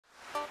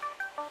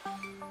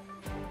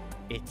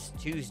It's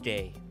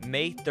Tuesday,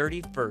 May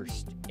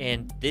 31st,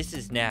 and this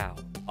is now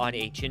on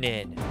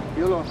H&N.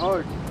 Feel our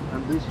heart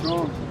and be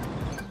strong.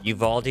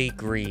 Uvalde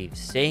grieves,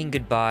 saying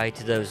goodbye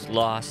to those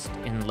lost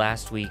in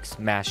last week's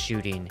mass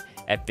shooting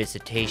at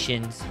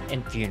visitations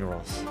and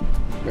funerals.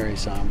 Very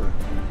somber,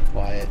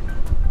 quiet,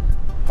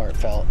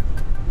 heartfelt.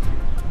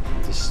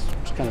 It's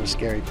kind of a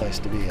scary place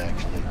to be,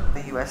 actually.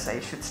 The USA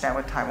should stand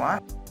with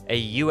Taiwan. A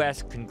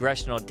U.S.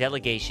 congressional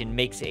delegation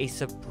makes a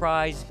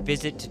surprise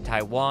visit to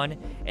Taiwan,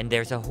 and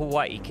there's a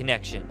Hawaii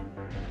connection.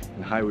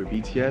 And hi, we're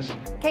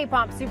BTS.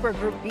 K-pop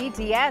supergroup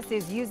BTS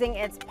is using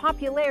its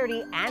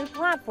popularity and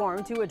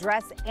platform to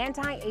address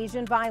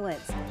anti-Asian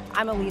violence.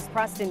 I'm Elise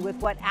Preston with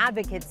what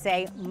advocates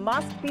say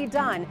must be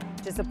done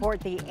to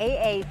support the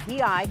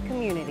AAPI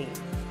community.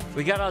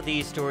 We got all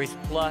these stories,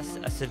 plus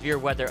a severe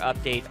weather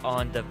update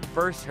on the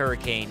first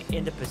hurricane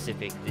in the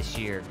Pacific this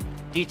year.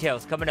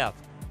 Details coming up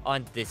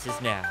on This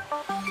Is Now.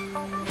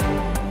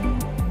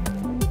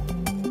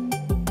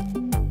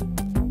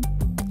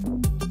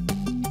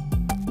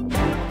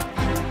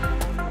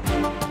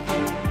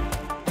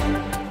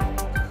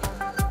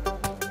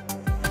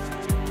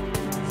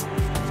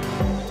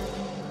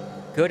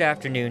 Good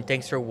afternoon.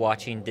 Thanks for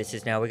watching. This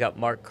Is Now. We got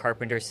Mark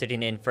Carpenter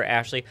sitting in for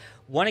Ashley.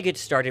 Want to get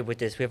started with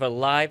this. We have a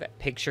live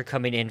picture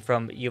coming in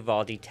from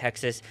Uvalde,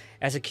 Texas,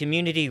 as a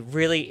community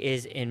really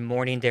is in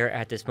mourning there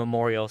at this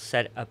memorial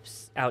set up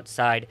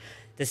outside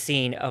the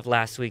scene of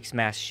last week's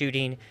mass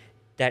shooting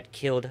that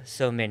killed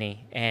so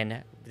many,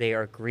 and they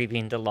are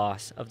grieving the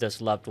loss of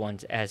those loved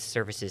ones as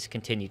services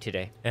continue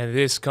today. And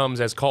this comes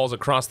as calls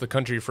across the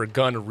country for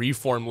gun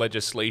reform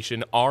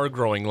legislation are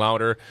growing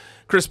louder.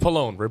 Chris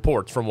Pallone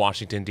reports from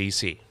Washington,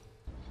 D.C.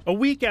 A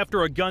week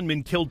after a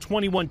gunman killed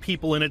 21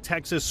 people in a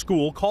Texas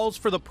school, calls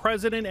for the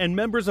president and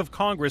members of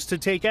Congress to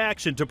take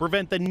action to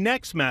prevent the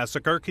next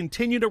massacre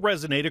continue to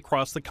resonate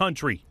across the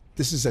country.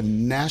 This is a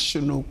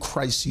national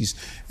crisis,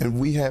 and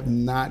we have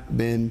not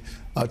been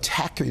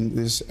attacking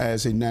this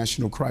as a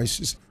national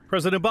crisis.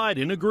 President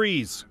Biden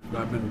agrees.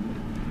 I've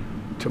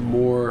been to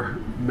more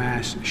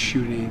mass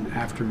shooting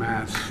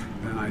aftermaths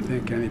than I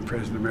think any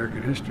president in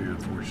American history,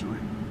 unfortunately.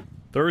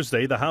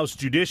 Thursday, the House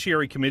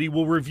Judiciary Committee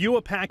will review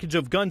a package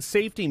of gun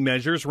safety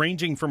measures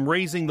ranging from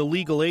raising the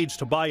legal age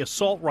to buy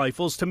assault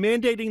rifles to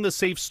mandating the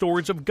safe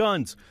storage of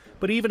guns.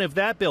 But even if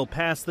that bill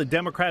passed the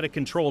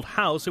Democratic-controlled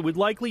House, it would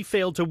likely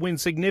fail to win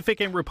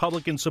significant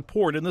Republican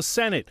support in the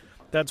Senate.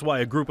 That's why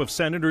a group of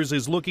senators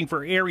is looking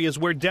for areas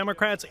where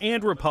Democrats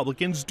and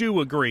Republicans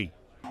do agree.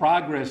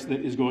 Progress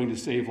that is going to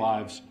save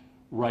lives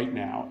right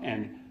now,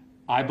 and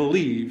I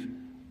believe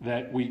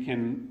that we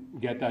can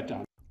get that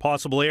done.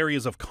 Possible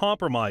areas of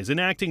compromise: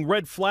 enacting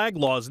red flag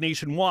laws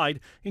nationwide,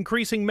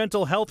 increasing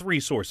mental health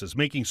resources,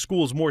 making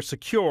schools more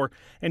secure,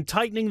 and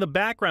tightening the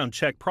background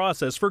check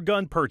process for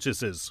gun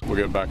purchases. We'll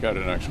get back at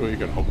it next week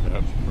and hope to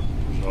have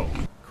some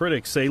results.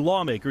 Critics say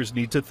lawmakers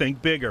need to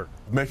think bigger.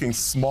 Making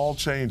small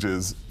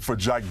changes for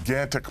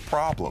gigantic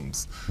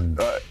problems.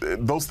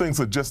 Those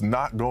things are just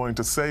not going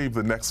to save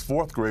the next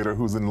fourth grader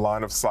who's in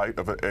line of sight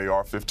of an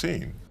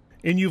AR-15.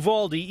 In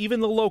Uvalde, even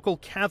the local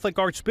Catholic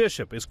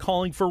archbishop is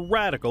calling for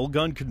radical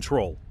gun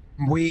control.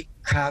 We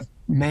have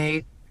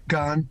made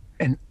gun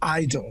an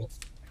idol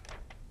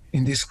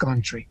in this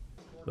country.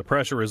 The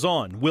pressure is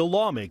on. Will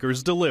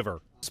lawmakers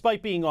deliver?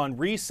 Despite being on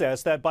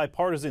recess, that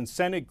bipartisan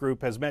Senate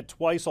group has met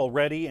twice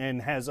already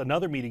and has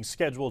another meeting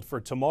scheduled for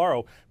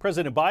tomorrow.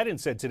 President Biden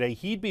said today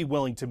he'd be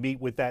willing to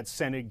meet with that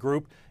Senate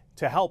group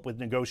to help with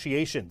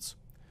negotiations.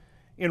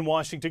 In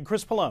Washington,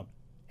 Chris Pallone,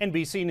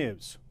 NBC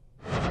News.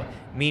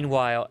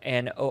 Meanwhile,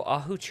 an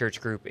Oahu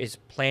church group is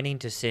planning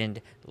to send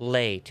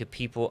lei to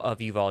people of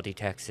Uvalde,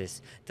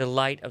 Texas. The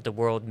Light of the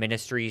World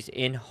Ministries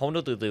in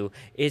Honolulu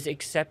is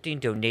accepting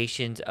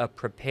donations of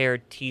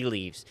prepared tea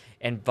leaves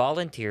and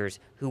volunteers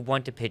who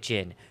want to pitch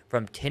in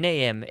from 10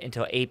 a.m.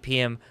 until 8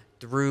 p.m.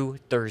 through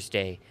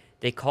Thursday.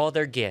 They call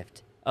their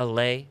gift a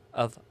lei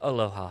of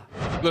aloha.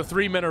 The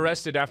three men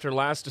arrested after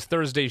last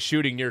Thursday's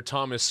shooting near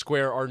Thomas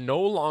Square are no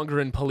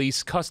longer in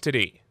police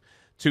custody.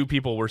 2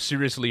 people were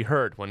seriously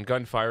hurt when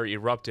gunfire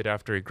erupted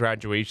after a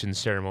graduation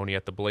ceremony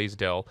at the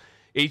Blaisdell.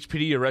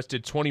 HPD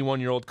arrested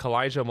 21-year-old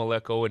Kalaija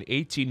Maleko and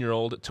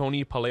 18-year-old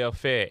Tony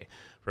Paleafe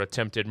for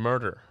attempted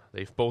murder.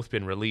 They've both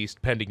been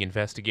released pending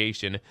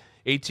investigation.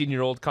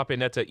 18-year-old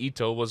Kapeneta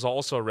Ito was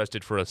also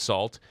arrested for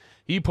assault.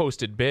 He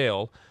posted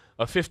bail.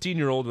 A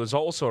 15-year-old was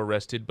also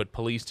arrested, but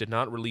police did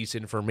not release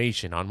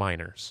information on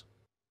minors.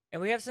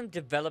 And we have some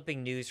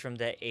developing news from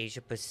the Asia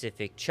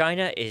Pacific.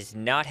 China is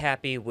not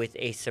happy with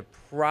a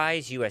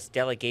surprise U.S.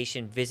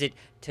 delegation visit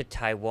to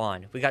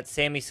Taiwan. We got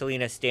Sammy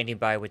Salinas standing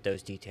by with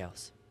those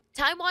details.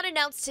 Taiwan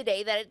announced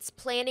today that it's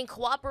planning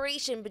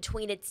cooperation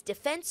between its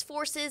defense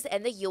forces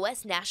and the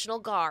U.S. National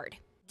Guard.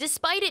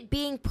 Despite it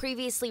being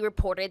previously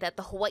reported that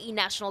the Hawaii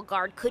National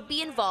Guard could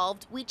be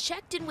involved, we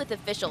checked in with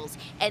officials,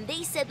 and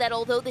they said that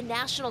although the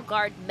National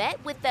Guard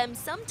met with them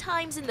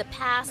sometimes in the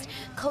past,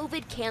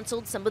 COVID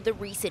canceled some of the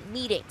recent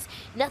meetings.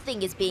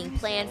 Nothing is being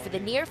planned for the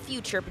near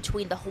future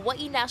between the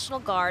Hawaii National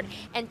Guard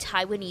and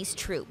Taiwanese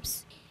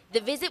troops. The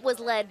visit was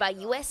led by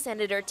U.S.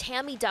 Senator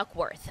Tammy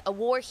Duckworth, a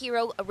war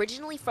hero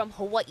originally from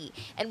Hawaii,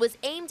 and was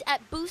aimed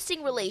at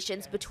boosting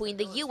relations between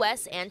the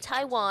U.S. and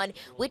Taiwan,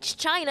 which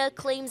China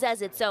claims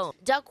as its own.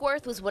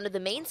 Duckworth was one of the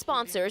main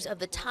sponsors of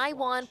the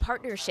Taiwan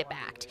Partnership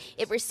Act.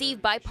 It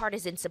received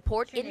bipartisan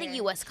support in the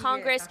U.S.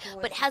 Congress,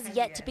 but has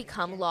yet to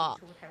become law.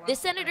 The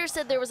senator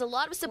said there was a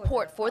lot of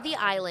support for the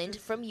island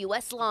from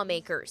U.S.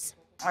 lawmakers.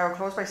 I will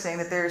close by saying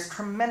that there is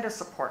tremendous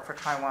support for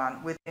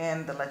Taiwan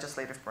within the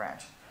legislative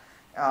branch.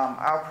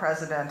 Our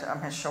president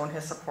has shown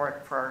his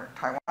support for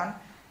Taiwan.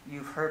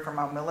 You've heard from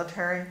our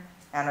military,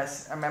 and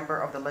as a member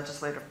of the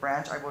legislative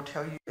branch, I will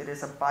tell you it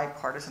is a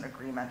bipartisan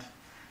agreement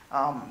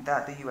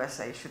that the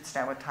USA should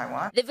stand with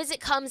Taiwan. The visit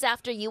comes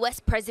after U.S.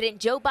 President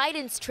Joe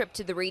Biden's trip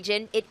to the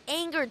region. It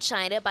angered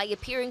China by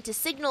appearing to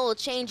signal a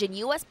change in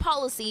U.S.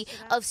 policy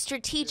of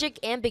strategic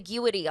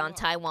ambiguity on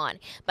Taiwan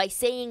by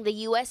saying the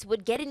U.S.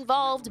 would get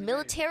involved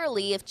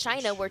militarily if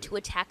China were to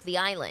attack the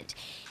island.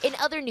 In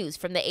other news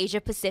from the Asia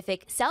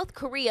Pacific, South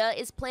Korea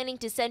is planning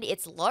to send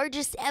its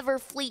largest ever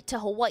fleet to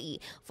Hawaii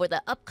for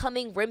the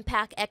upcoming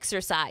RIMPAC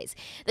exercise.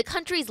 The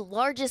country's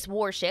largest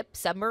warship,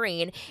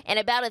 submarine, and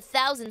about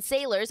 1,000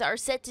 sailors are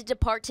set to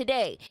depart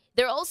today.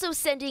 They're also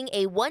sending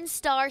a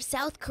one-star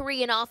South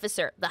Korean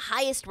officer, the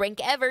highest rank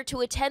ever,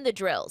 to attend the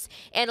drills.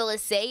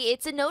 Analysts say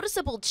it's a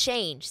noticeable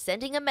change,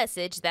 sending a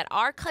message that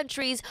our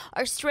countries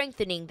are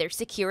strengthening their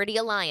security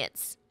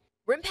alliance.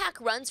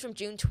 RIMPAC runs from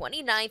June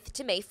 29th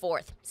to May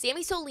 4th.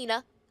 Sammy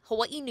Solina,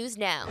 Hawaii News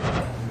Now.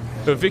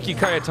 Vicky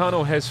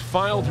Cayetano has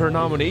filed her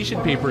nomination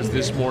papers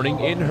this morning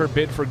in her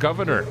bid for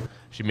governor.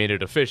 She made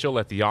it official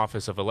at the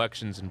Office of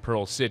Elections in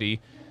Pearl City.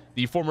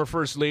 The former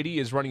First Lady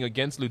is running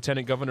against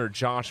Lieutenant Governor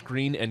Josh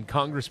Green and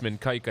Congressman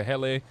Kai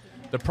Kahele.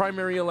 The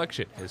primary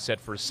election is set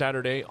for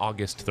Saturday,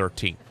 August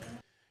 13th.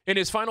 In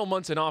his final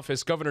months in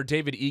office, Governor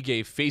David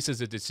Ige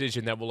faces a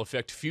decision that will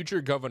affect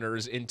future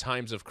governors in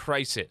times of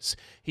crisis.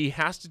 He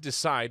has to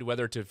decide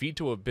whether to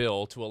veto a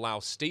bill to allow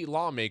state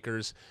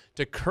lawmakers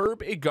to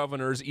curb a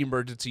governor's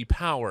emergency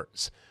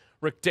powers.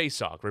 Rick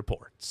Dasog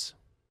reports.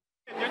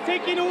 They're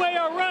taking away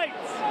our rights.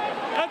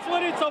 That's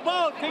what it's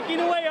about, taking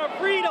away our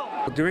freedom.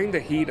 During the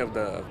heat of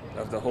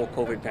the whole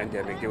COVID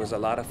pandemic, there was a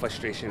lot of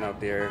frustration out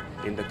there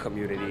in the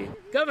community.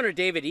 Governor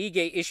David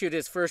Ige issued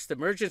his first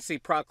emergency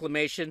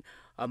proclamation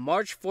on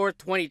March 4,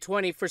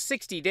 2020 for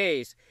 60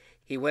 days.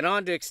 He went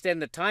on to extend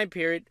the time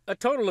period a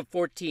total of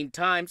 14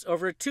 times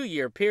over a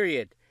 2-year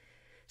period.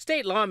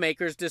 State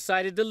lawmakers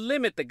decided to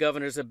limit the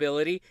governor's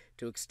ability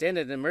to extend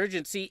an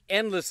emergency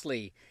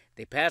endlessly.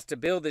 They passed a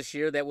bill this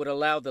year that would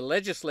allow the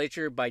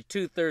legislature by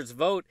 2/3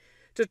 vote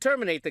to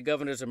terminate the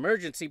governor's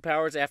emergency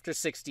powers after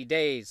 60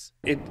 days.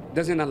 It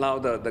doesn't allow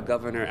the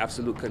governor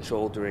absolute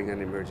control during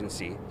an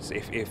emergency. So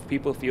if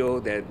people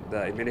feel that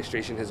the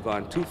administration has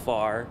gone too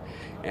far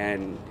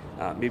and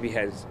maybe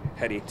has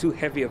had a too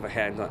heavy of a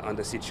hand on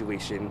the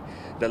situation,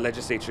 the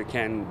legislature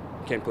can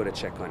put a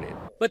check on it.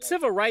 But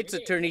civil rights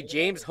attorney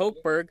James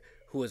Hochberg,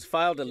 who has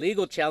filed a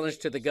legal challenge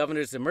to the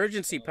governor's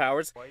emergency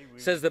powers,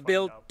 says the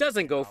bill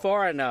doesn't go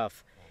far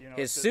enough.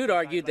 His suit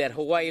argued that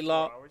Hawaii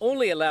law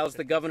only allows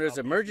the governor's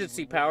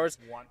emergency powers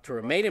to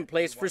remain in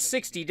place for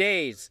 60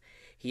 days.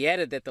 He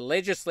added that the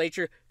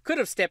legislature could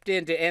have stepped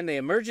in to end the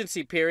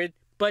emergency period,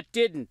 but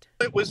didn't.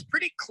 It was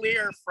pretty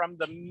clear from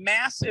the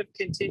massive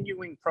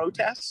continuing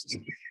protests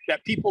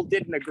that people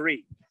didn't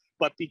agree.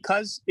 But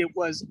because it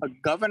was a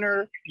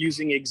governor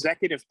using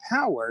executive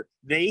power,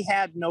 they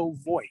had no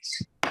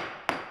voice.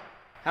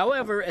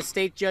 However, a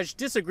state judge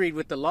disagreed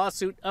with the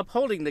lawsuit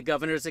upholding the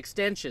governor's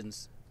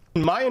extensions.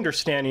 My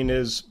understanding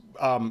is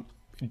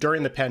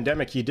during the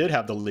pandemic, he did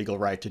have the legal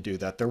right to do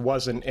that. There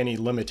wasn't any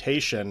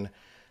limitation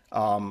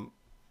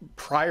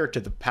prior to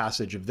the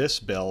passage of this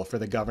bill for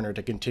the governor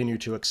to continue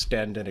to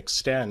extend and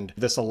extend.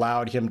 This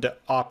allowed him to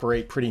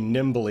operate pretty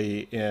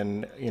nimbly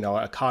in,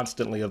 a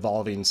constantly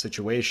evolving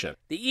situation.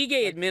 The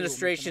Ige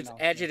administration's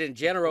Adjutant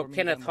General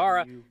Kenneth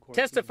Hara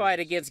testified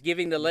against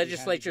giving the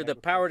legislature the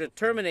power to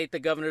terminate the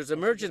governor's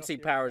emergency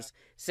powers,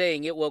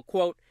 saying it will,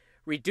 quote,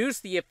 reduce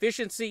the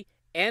efficiency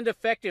and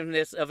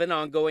effectiveness of an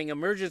ongoing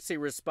emergency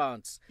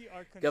response.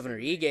 Governor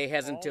Ige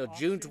has until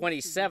June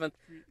 27th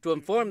to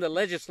inform the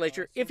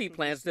legislature if he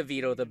plans to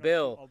veto the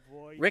bill.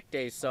 Rick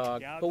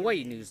Dasog,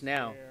 Hawaii News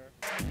Now.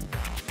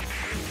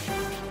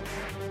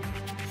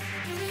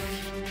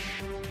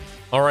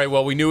 All right,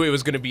 well, we knew it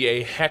was going to be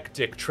a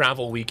hectic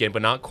travel weekend,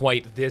 but not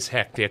quite this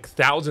hectic.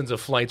 Thousands of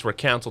flights were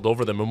canceled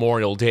over the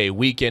Memorial Day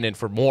weekend, and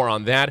for more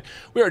on that,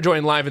 we are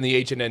joined live in the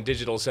H&N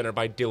Digital Center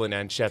by Dylan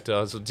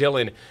Anchetta. So,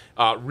 Dylan,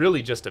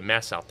 really just a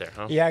mess out there,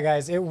 huh? Yeah,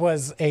 guys, it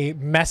was a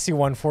messy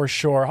one for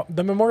sure.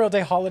 The Memorial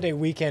Day holiday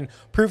weekend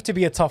proved to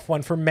be a tough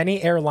one for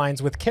many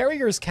airlines, with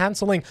carriers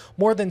canceling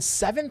more than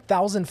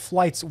 7,000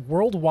 flights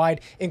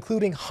worldwide,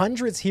 including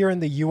hundreds here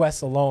in the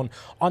U.S. alone.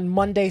 On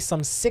Monday, some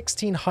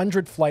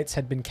 1,600 flights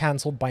had been canceled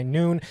canceled by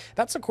noon.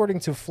 That's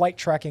according to flight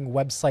tracking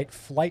website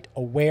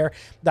FlightAware.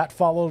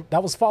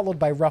 That was followed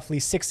by roughly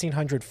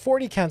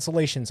 1,640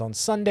 cancellations on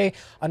Sunday,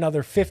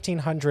 another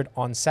 1,500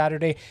 on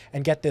Saturday,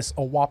 and get this,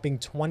 a whopping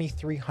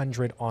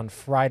 2,300 on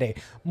Friday.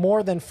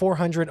 More than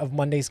 400 of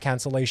Monday's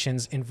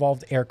cancellations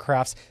involved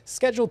aircrafts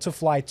scheduled to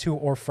fly to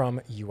or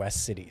from U.S.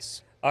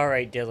 cities. All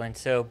right, Dylan.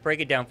 So break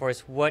it down for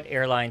us. What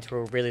airlines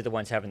were really the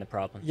ones having the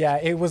problem? Yeah,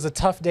 it was a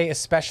tough day,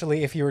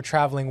 especially if you were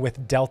traveling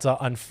with Delta,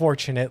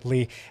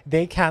 unfortunately.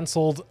 They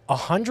canceled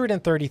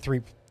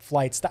 133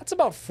 flights. That's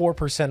about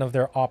 4% of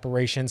their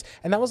operations,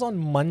 and that was on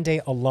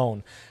Monday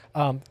alone.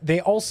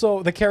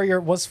 The carrier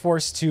was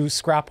forced to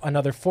scrap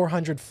another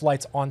 400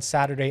 flights on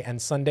Saturday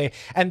and Sunday,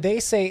 and they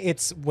say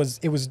it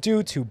was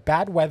due to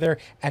bad weather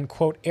and,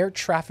 quote, air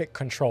traffic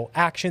control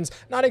actions.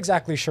 Not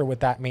exactly sure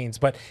what that means,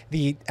 but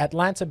the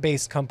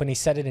Atlanta-based company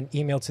said in an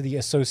email to the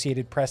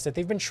Associated Press that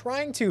they've been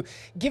trying to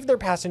give their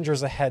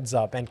passengers a heads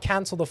up and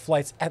cancel the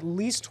flights at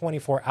least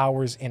 24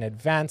 hours in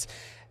advance.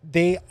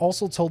 They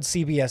also told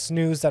CBS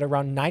News that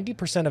around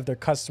 90% of their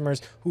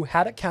customers who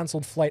had a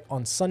canceled flight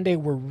on Sunday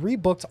were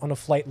rebooked on a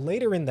flight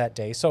later in that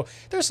day. So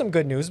there's some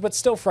good news, but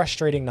still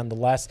frustrating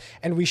nonetheless.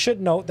 And we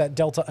should note that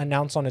Delta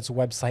announced on its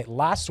website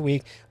last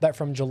week that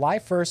from July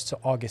 1st to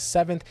August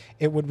 7th,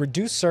 it would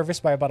reduce service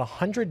by about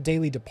 100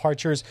 daily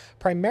departures,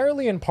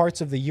 primarily in parts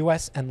of the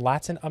U.S. and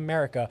Latin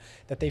America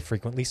that they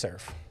frequently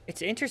serve.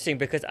 It's interesting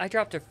because I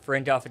dropped a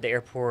friend off at the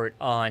airport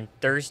on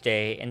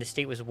Thursday, and the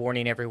state was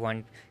warning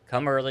everyone,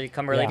 come early,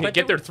 come early. Yeah. But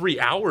get there 3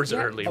 hours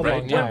early,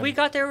 right? When we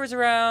got there, it was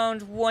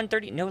around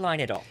 1:30, no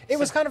line at all. It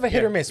was kind of a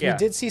hit or miss. We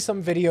did see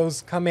some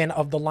videos come in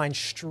of the line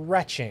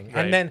stretching,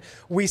 and then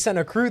we sent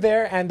a crew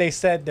there, and they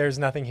said there's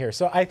nothing here.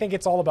 So I think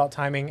it's all about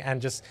timing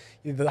and just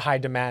the high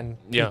demand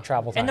peak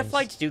travel times. And the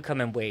flights do come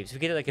in waves. We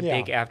get like a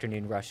big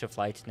afternoon rush of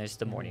flights, and there's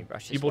the morning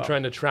rush as well. People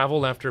trying to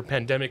travel after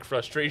pandemic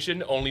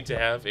frustration, only to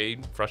have a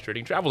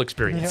frustrating travel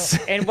experience.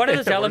 And one of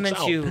those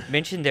elements you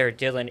mentioned there,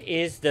 Dylan,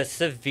 is the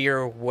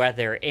severe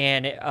weather,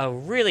 and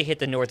really hit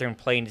the northern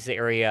plains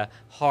area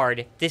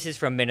hard. This is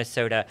from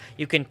Minnesota.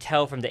 You can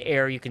tell from the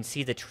air, you can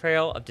see the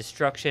trail of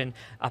destruction,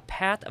 a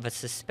path of a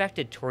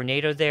suspected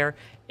tornado there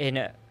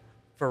in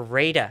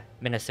Vereda,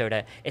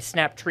 Minnesota. It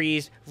snapped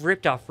trees,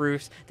 ripped off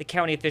roofs. The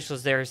county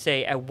officials there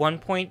say at one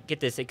point,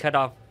 get this, it cut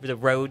off the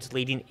roads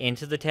leading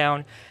into the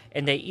town,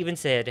 and they even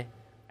said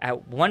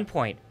at one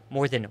point,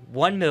 more than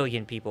 1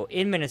 million people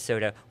in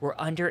Minnesota were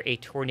under a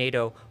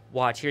tornado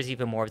watch. Here's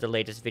even more of the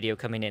latest video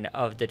coming in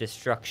of the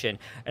destruction.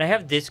 And I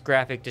have this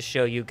graphic to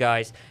show you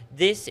guys.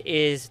 This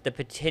is the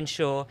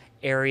potential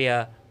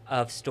area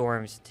of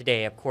storms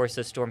today. Of course,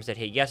 the storms that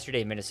hit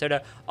yesterday in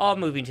Minnesota, all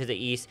moving to the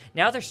east.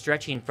 Now they're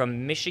stretching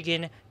from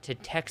Michigan to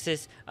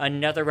Texas.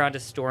 Another round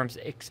of storms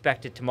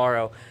expected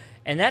tomorrow.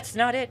 And that's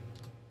not it.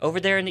 Over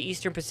there in the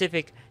Eastern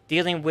Pacific,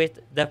 dealing with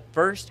the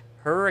first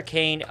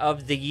hurricane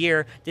of the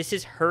year. This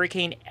is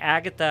Hurricane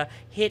Agatha,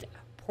 hit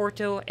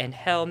Puerto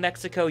Angel,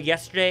 Mexico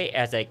yesterday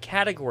as a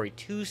Category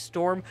 2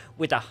 storm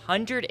with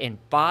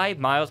 105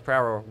 miles per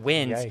hour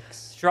winds. Yikes.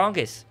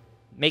 Strongest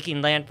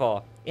making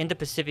landfall in the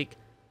Pacific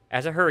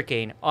as a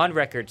hurricane on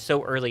record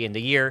so early in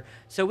the year.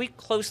 So we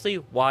closely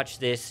watch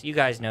this. You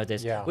guys know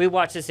this. We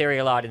watch this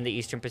area a lot in the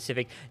Eastern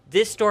Pacific.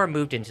 This storm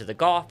moved into the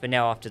Gulf and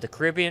now off to the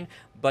Caribbean.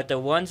 But the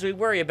ones we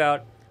worry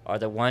about are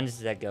the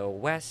ones that go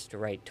west,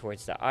 right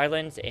towards the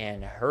islands,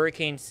 and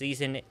hurricane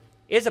season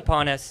is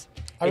upon us.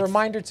 A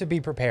reminder to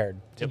be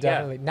prepared.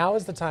 Now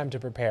is the time to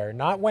prepare,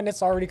 not when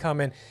it's already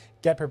coming.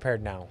 Get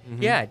prepared now.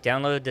 Yeah,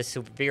 download the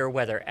Severe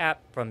Weather app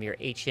from your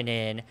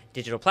H&N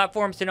digital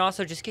platforms, and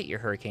also just get your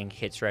hurricane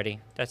kits ready.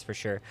 That's for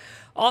sure.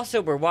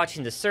 Also, we're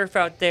watching the surf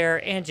out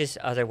there and just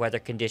other weather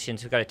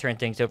conditions. We've got to turn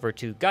things over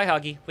to Guy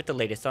Hoggy with the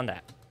latest on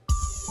that.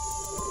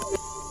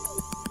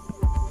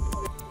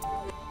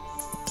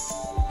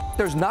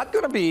 There's not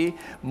going to be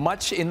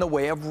much in the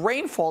way of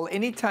rainfall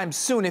anytime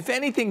soon. If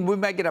anything, we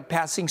might get a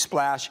passing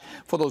splash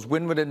for those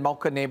Wynwood and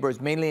Malka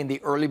neighbors, mainly in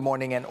the early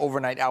morning and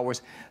overnight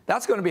hours.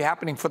 That's going to be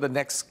happening for the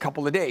next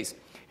couple of days.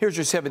 Here's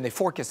your 7-day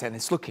forecast, and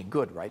it's looking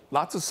good, right?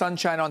 Lots of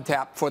sunshine on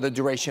tap for the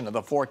duration of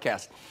the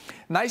forecast.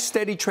 Nice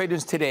steady trade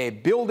winds today,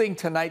 building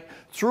tonight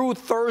through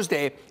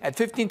Thursday at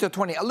 15 to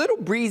 20. A little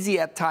breezy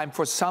at time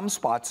for some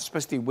spots,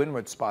 especially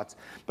windward spots.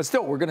 But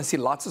still, we're going to see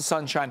lots of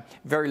sunshine,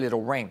 very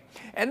little rain.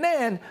 And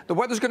then the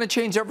weather's going to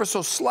change ever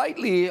so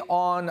slightly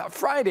on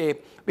Friday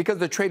because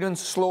the trade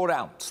winds slow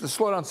down. So they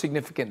slow down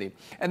significantly.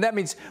 And that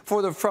means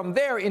from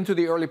there into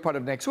the early part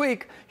of next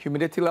week,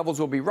 humidity levels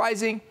will be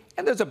rising,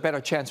 and there's a better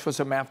chance for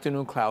some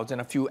afternoon clouds and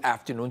a few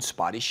afternoon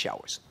spotty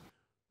showers.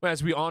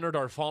 As we honored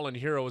our fallen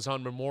heroes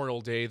on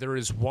Memorial Day, there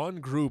is one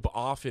group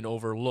often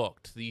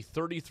overlooked, the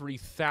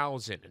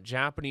 33,000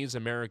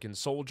 Japanese-American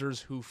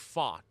soldiers who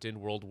fought in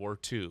World War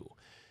II.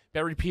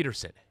 Barry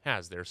Peterson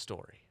has their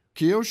story.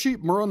 Kiyoshi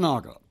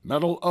Muranaga,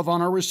 Medal of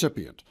Honor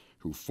recipient,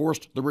 who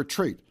forced the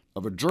retreat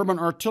of a German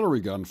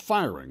artillery gun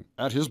firing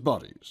at his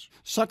buddies.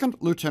 Second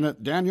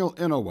Lieutenant Daniel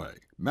Inoue,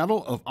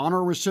 Medal of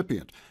Honor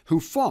recipient, who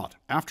fought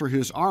after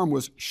his arm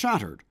was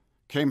shattered,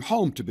 came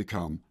home to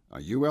become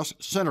a U.S.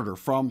 Senator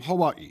from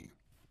Hawaii.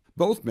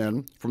 Both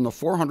men from the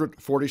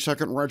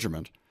 442nd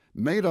Regiment,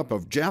 made up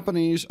of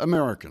Japanese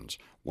Americans,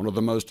 one of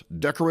the most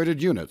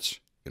decorated units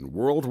in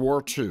World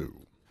War II,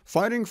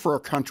 fighting for a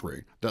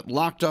country that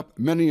locked up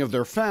many of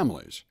their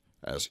families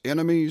as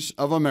enemies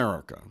of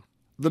America.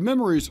 The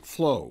memories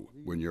flow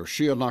when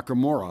Yoshia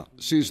Nakamura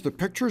sees the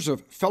pictures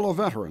of fellow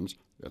veterans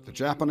at the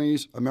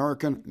Japanese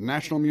American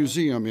National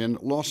Museum in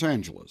Los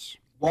Angeles.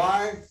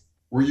 Why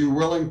were you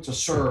willing to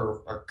serve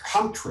a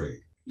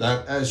country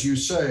that, as you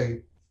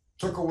say,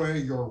 took away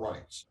your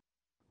rights?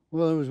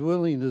 Well, I was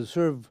willing to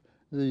serve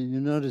the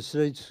United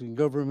States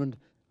government.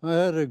 I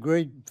had a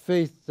great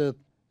faith that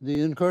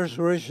the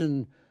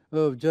incarceration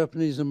of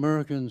Japanese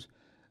Americans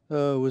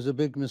was a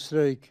big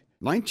mistake.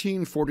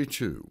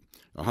 1942,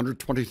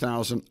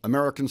 120,000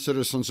 American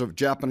citizens of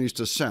Japanese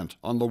descent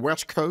on the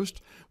West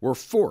Coast were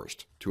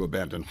forced to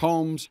abandon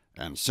homes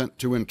and sent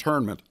to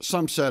internment,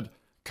 some said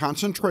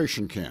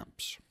concentration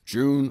camps.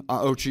 June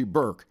Aochi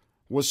Burke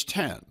was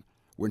 10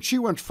 when she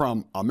went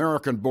from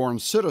American-born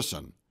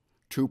citizen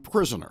to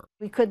prisoner.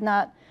 We could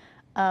not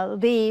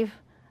leave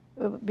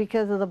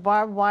because of the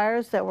barbed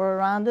wires that were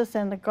around us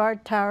and the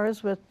guard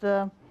towers with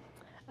the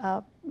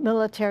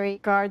military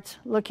guards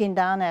looking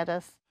down at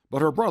us.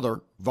 But her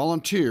brother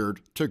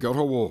volunteered to go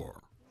to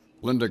war.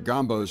 Linda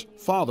Gambo's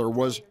father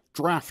was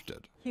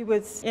drafted. He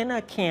was in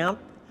a camp,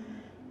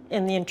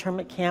 in the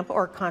internment camp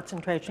or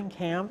concentration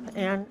camp,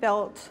 and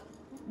felt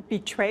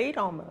betrayed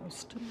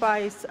almost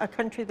by a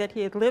country that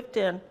he had lived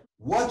in.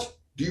 What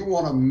do you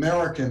want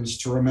Americans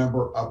to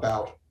remember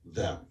about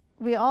them?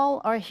 We all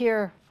are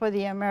here for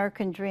the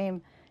American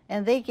dream,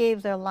 and they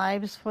gave their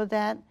lives for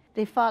that.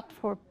 They fought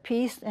for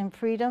peace and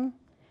freedom,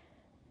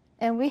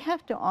 and we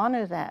have to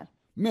honor that.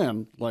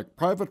 Men like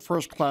Private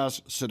First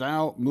Class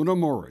Sadao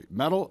Munamori,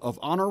 Medal of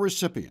Honor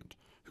recipient,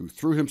 who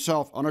threw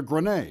himself on a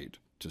grenade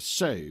to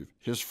save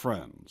his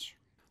friends.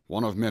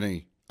 One of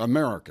many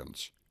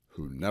Americans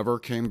who never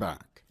came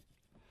back.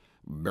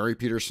 Barry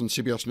Peterson,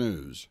 CBS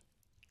News,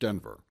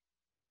 Denver.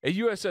 A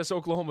USS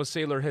Oklahoma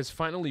sailor has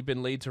finally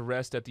been laid to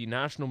rest at the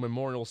National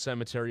Memorial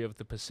Cemetery of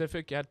the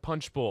Pacific at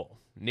Punchbowl.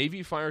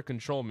 Navy Fire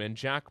Controlman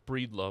Jack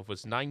Breedlove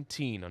was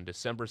 19 on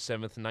December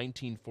 7,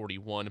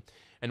 1941,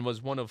 and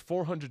was one of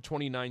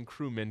 429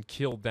 crewmen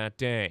killed that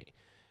day.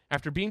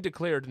 After being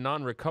declared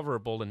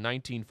non-recoverable in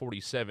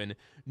 1947,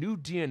 new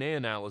DNA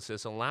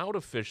analysis allowed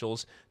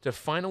officials to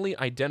finally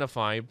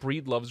identify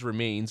Breedlove's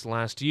remains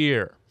last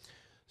year.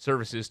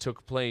 Services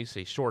took place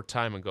a short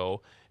time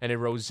ago, and a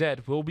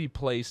rosette will be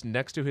placed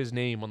next to his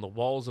name on the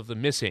walls of the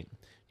missing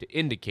to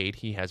indicate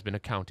he has been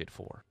accounted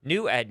for.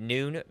 New at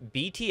noon,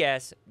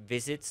 BTS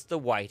visits the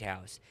White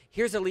House.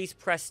 Here's Elise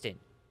Preston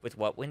with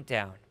what went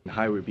down.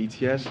 Hi, we're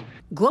BTS.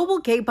 Global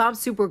K-pop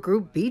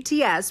supergroup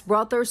BTS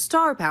brought their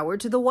star power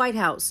to the White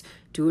House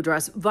to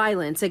address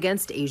violence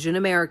against Asian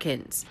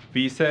Americans.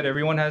 We said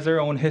everyone has their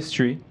own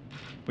history.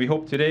 We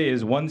hope today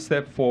is one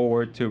step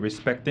forward to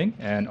respecting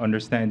and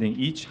understanding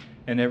each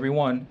and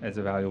everyone as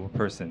a valuable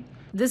person.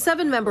 The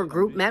 7-member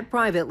group met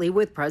privately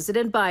with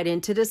President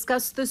Biden to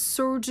discuss the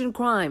surge in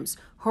crimes,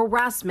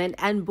 harassment,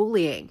 and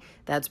bullying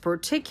that's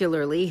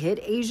particularly hit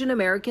Asian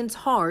Americans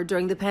hard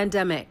during the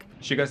pandemic.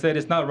 Shika said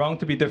it's not wrong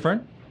to be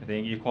different. I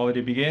think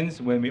equality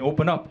begins when we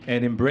open up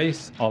and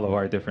embrace all of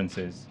our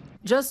differences.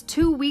 Just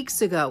 2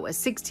 weeks ago, a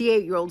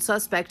 68-year-old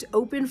suspect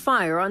opened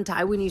fire on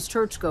Taiwanese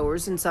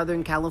churchgoers in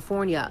Southern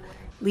California,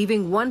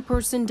 leaving one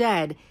person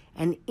dead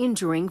and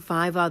injuring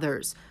 5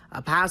 others.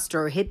 A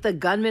pastor hit the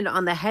gunman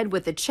on the head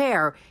with a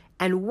chair,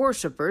 and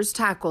worshipers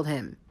tackled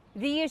him.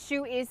 The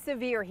issue is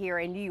severe here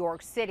in New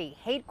York City.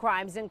 Hate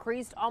crimes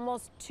increased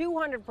almost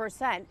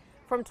 200%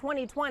 from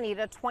 2020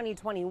 to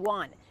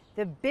 2021,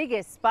 the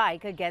biggest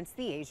spike against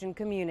the Asian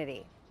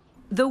community.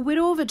 The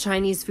widow of a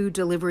Chinese food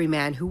delivery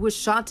man who was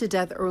shot to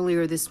death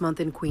earlier this month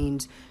in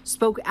Queens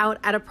spoke out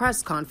at a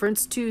press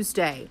conference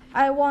Tuesday.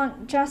 I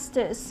want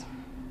justice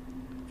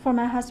for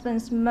my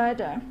husband's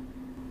murder.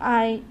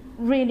 I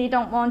really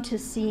don't want to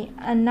see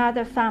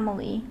another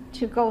family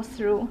to go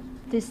through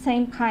the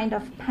same kind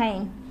of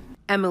pain.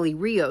 Emily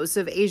Rios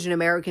of Asian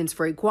Americans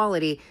for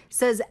Equality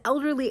says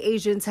elderly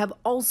Asians have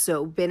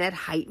also been at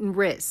heightened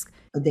risk.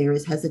 There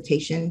is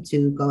hesitation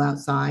to go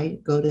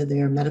outside, go to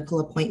their medical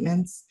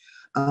appointments,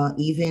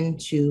 even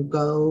to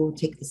go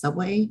take the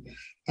subway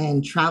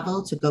and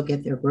travel to go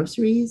get their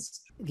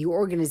groceries. The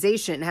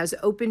organization has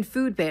opened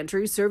food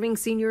pantries serving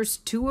seniors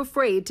too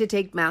afraid to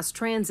take mass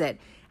transit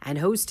and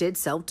hosted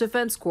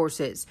self-defense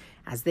courses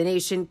as the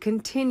nation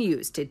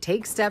continues to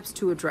take steps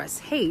to address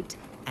hate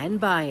and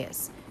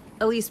bias.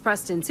 Elise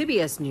Preston,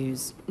 CBS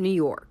News, New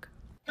York.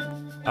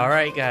 All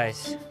right,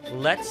 guys,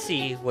 let's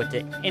see what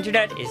the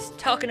internet is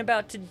talking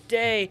about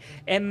today.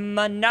 And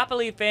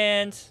Monopoly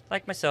fans,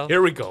 like myself,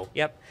 here we go.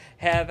 Yep,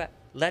 have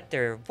let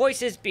their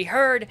voices be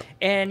heard.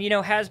 And, you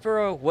know,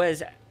 Hasbro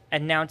was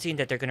announcing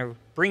that they're going to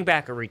bring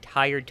back a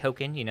retired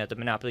token, you know, the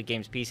Monopoly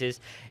Games pieces.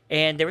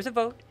 And there was a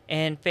vote,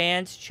 and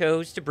fans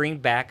chose to bring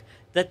back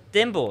the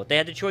thimble. They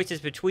had the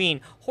choices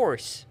between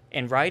horse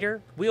and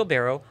rider,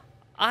 wheelbarrow,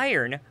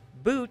 iron,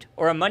 boot,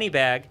 or a money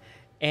bag.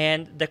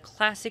 and the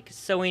classic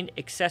sewing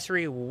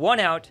accessory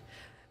won out.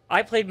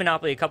 I played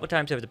Monopoly a couple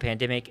times over the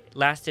pandemic. It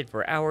lasted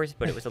for hours,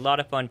 but it was a lot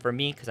of fun for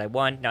me because I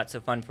won. Not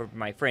so fun for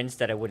my friends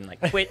that I wouldn't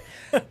quit.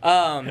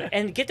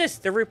 And get this,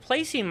 they're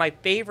replacing my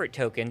favorite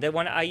token, the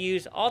one I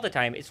use all the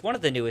time. It's one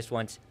of the newest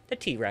ones, the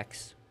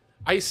T-Rex.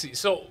 I see.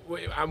 So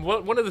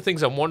one of the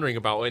things I'm wondering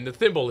about, and the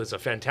thimble is a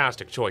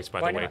fantastic choice, by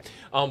the way.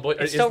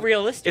 But it's so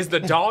realistic. Is the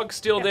dog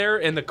still there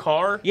in the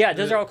car? Yeah,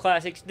 those are all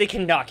classics. They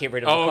cannot get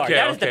rid of the car.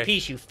 That is the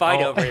piece you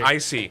fight over. I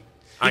see.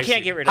 You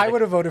can't get rid of it. I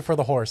would have voted for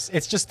the horse.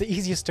 It's just the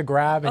easiest to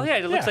grab. And,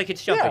 it looks like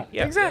it's jumping.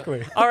 Yeah,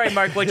 exactly. All right,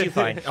 Mark, what'd you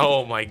find?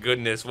 Oh, my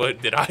goodness.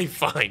 What did I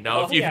find?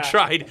 Now, if you've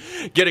tried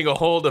getting a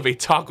hold of a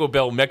Taco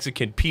Bell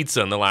Mexican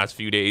pizza in the last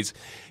few days,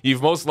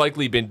 you've most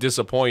likely been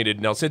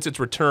disappointed. Now, since its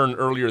return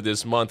earlier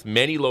this month,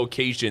 many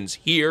locations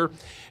here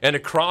and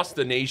across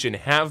the nation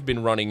have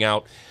been running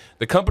out.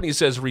 The company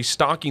says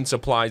restocking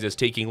supplies is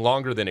taking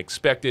longer than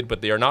expected,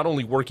 but they are not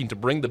only working to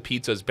bring the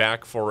pizzas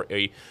back for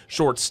a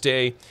short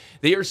stay,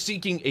 they are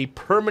seeking a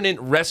permanent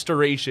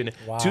restoration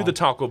to the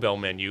Taco Bell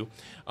menu.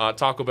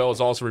 Taco Bell is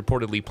also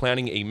reportedly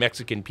planning a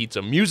Mexican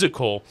pizza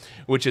musical,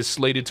 which is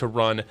slated to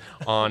run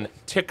on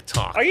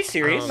TikTok. Are you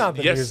serious? Not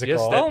the musical. Yes,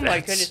 oh my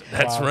goodness.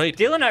 That's right.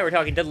 Dylan and I were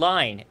talking. The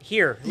line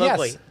here,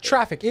 lovely. Yes,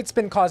 traffic. It's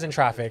been causing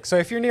traffic. So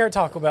if you're near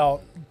Taco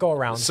Bell, go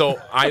around. So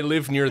I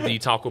live near the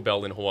Taco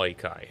Bell in Hawaii,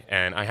 Kai,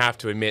 and I have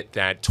to admit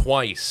that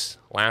twice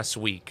last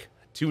week,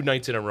 2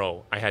 nights in a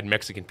row, I had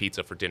Mexican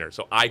pizza for dinner.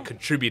 So I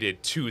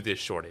contributed to this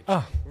shortage.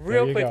 Oh,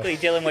 real quickly,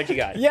 Dylan, what you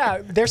got?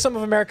 Yeah, they're some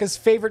of America's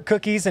favorite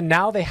cookies, and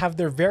now they have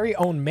their very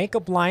own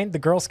makeup line. The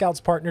Girl Scouts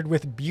partnered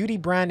with beauty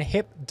brand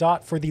Hip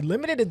Dot for the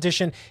limited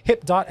edition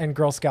Hip Dot and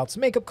Girl Scouts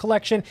makeup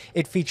collection.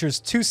 It features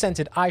 2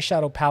 scented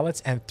eyeshadow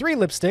palettes and 3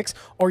 lipsticks,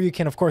 or you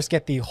can, of course,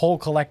 get the whole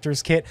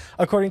collector's kit.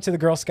 According to the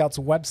Girl Scouts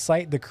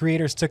website, the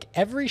creators took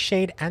every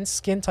shade and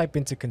skin type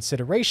into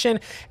consideration,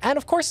 and,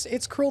 of course,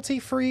 it's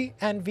cruelty-free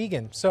and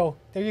vegan. So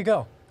there you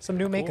go. Some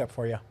new makeup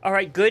for you. All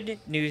right, good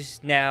news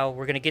now.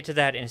 We're going to get to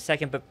that in a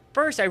second. But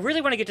first, I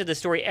really want to get to the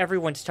story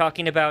everyone's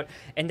talking about,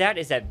 and that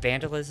is that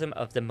vandalism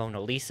of the Mona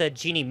Lisa.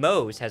 Jeannie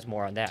Mose has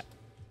more on that.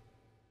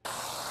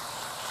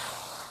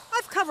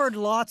 I've covered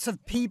lots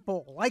of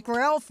people, like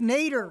Ralph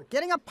Nader,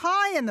 getting a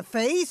pie in the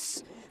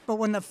face. But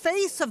when the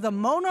face of the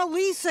Mona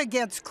Lisa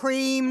gets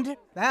creamed,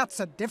 that's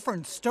a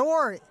different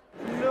story.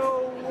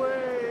 No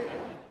way.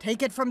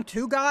 Take it from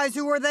 2 guys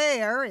who were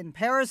there in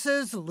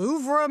Paris's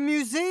Louvre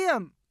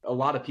Museum. A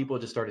lot of people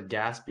just started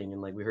gasping,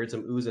 and we heard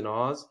some oohs and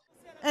ahs.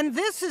 And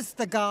this is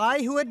the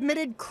guy who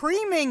admitted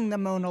creaming the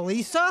Mona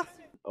Lisa.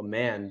 A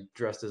man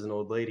dressed as an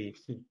old lady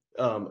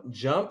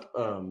jump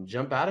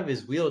out of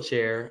his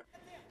wheelchair.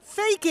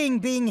 Faking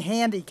being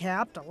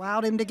handicapped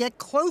allowed him to get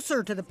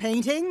closer to the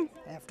painting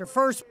after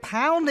first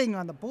pounding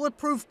on the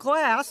bulletproof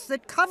glass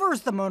that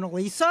covers the Mona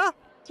Lisa.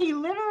 He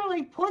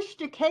literally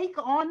pushed a cake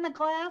on the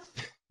glass?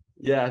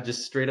 Yeah,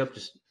 just straight up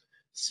just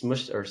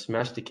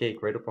smashed the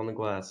cake right up on the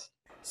glass.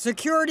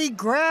 Security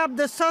grabbed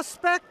the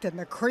suspect and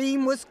the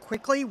cream was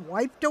quickly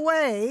wiped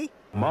away.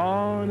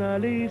 Mona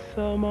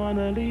Lisa,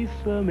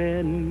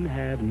 men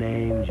have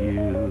named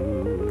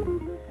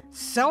you.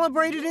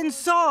 Celebrated in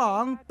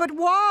song, but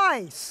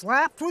why?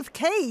 Slapped with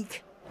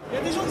cake?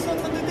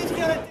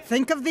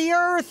 Think of the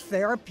earth.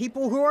 There are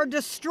people who are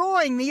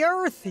destroying the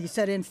earth, he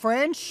said in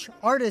French.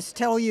 Artists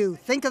tell you,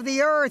 think of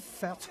the earth.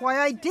 That's why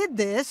I did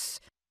this.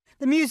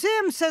 The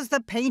museum says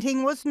the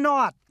painting was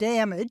not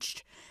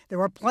damaged. There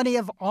were plenty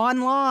of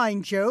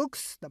online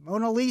jokes. The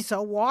Mona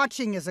Lisa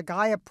watching as a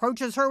guy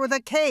approaches her with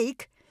a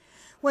cake.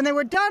 When they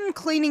were done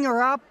cleaning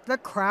her up, the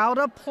crowd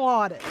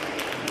applauded.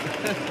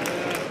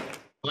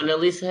 Mona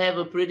Lisa have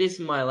a pretty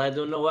smile. I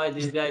don't know why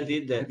this guy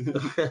did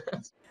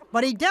that.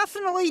 But he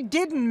definitely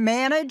didn't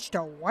manage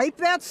to wipe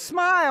that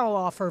smile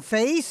off her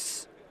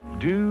face.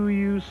 Do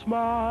you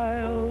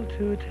smile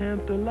to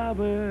tempt a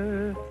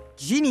lover?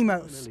 Jeannie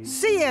Mose,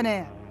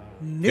 CNN,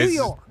 New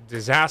York.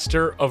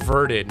 Disaster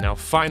averted. Now,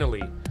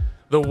 finally,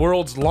 the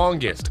world's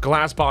longest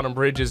glass-bottom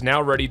bridge is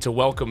now ready to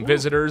welcome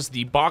visitors.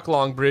 The Bac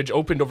Long Bridge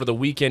opened over the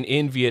weekend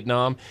in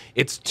Vietnam.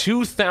 It's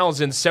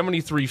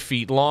 2,073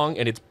 feet long,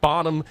 and its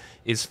bottom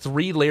is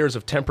 3 layers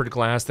of tempered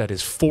glass that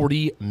is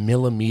 40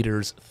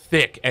 millimeters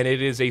thick, and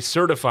it is a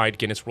certified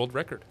Guinness World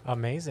Record.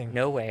 Amazing.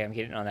 No way I'm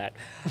getting on that.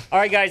 All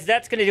right, guys,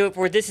 that's going to do it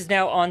for This Is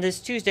Now on this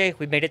Tuesday.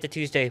 We made it to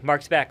Tuesday.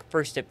 Mark's back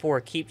first at 4.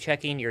 Keep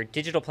checking your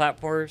digital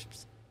platforms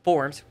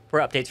for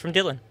updates from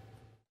Dylan.